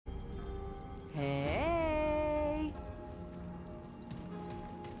Hey!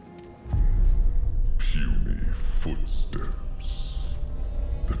 Puny footsteps.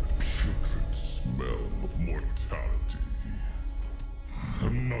 The putrid smell of mortality.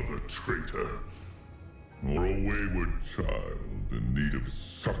 Another traitor. Or a wayward child in need of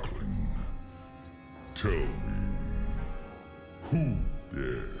suckling. Tell me, who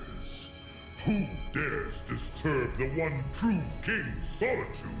dares? Who dares disturb the one true king's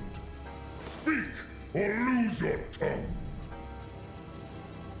solitude? Speak, or lose your tongue!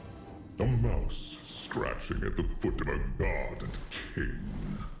 A mouse scratching at the foot of a god and king.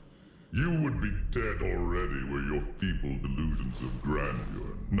 You would be dead already were your feeble delusions of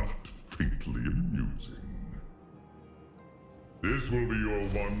grandeur not faintly amusing. This will be your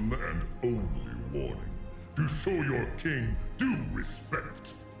one and only warning, to show your king due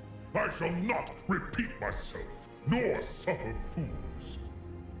respect. I shall not repeat myself, nor suffer fools.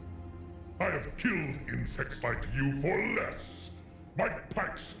 I have killed insects like you for less. My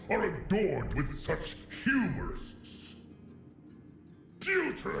pipes are adorned with such humorists.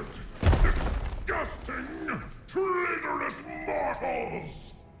 Putrid, disgusting, traitorous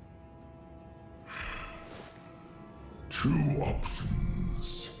mortals! Two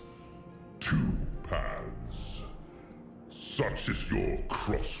options. Two paths. Such is your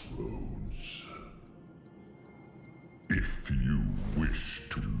crossroads. If you wish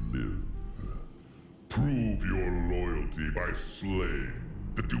to live, prove your loyalty by slaying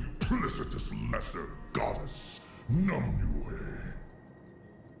the duplicitous lesser goddess, Numnue.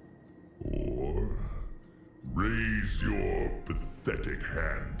 Or raise your pathetic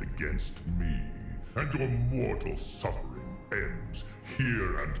hand against me, and your mortal suffering ends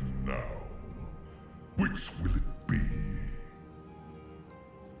here and now. Which will it be?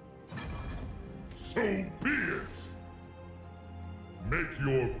 So be it! Make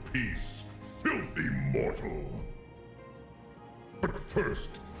your peace, filthy mortal! But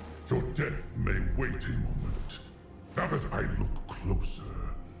first, your death may wait a moment. Now that I look closer,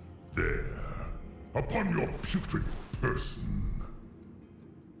 there, upon your putrid person,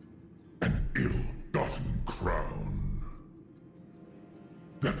 an ill-gotten crown.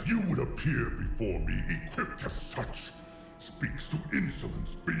 That you would appear before me equipped as such speaks to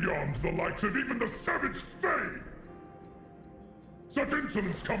insolence beyond the likes of even the savage Fae! Such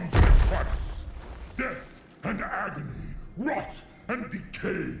insolence comes at a price. Death and agony, rot and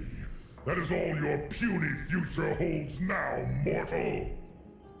decay. That is all your puny future holds now, mortal.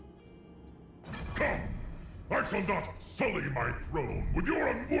 Come, I shall not sully my throne with your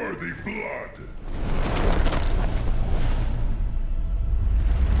unworthy blood.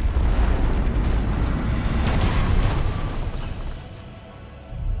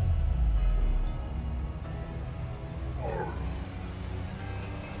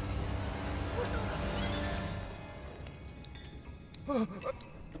 You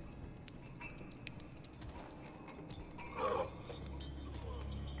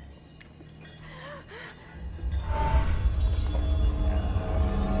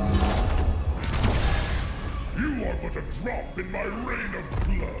are but a drop in my rain of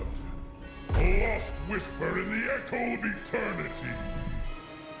blood. A lost whisper in the echo of eternity.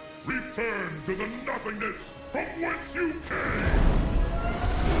 Return to the nothingness from whence you came!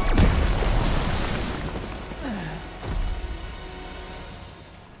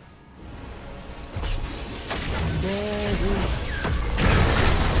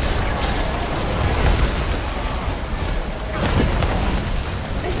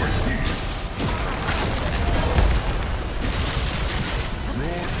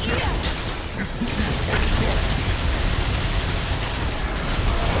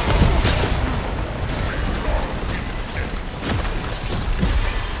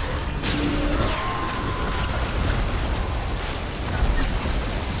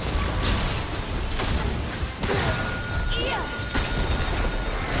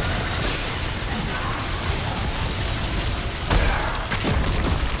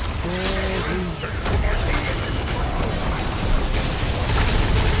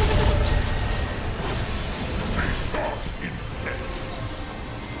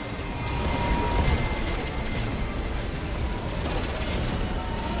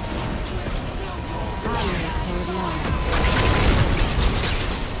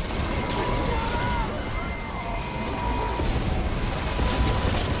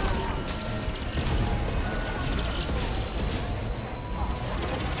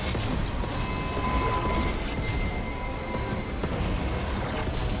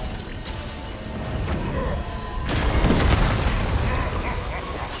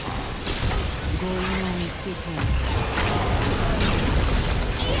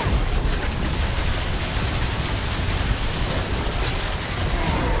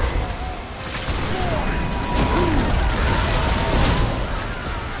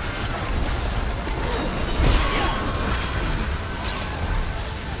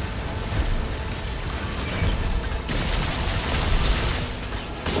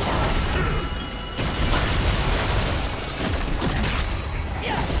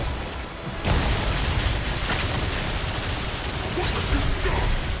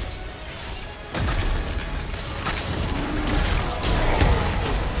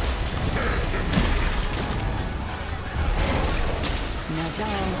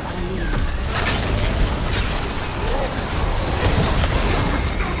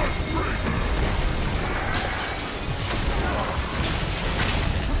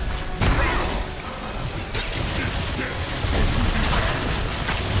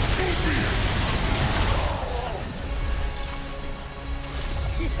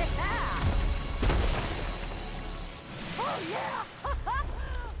 Oh yeah!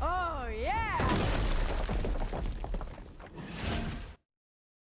 Oh yeah!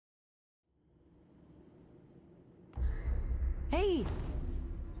 Hey,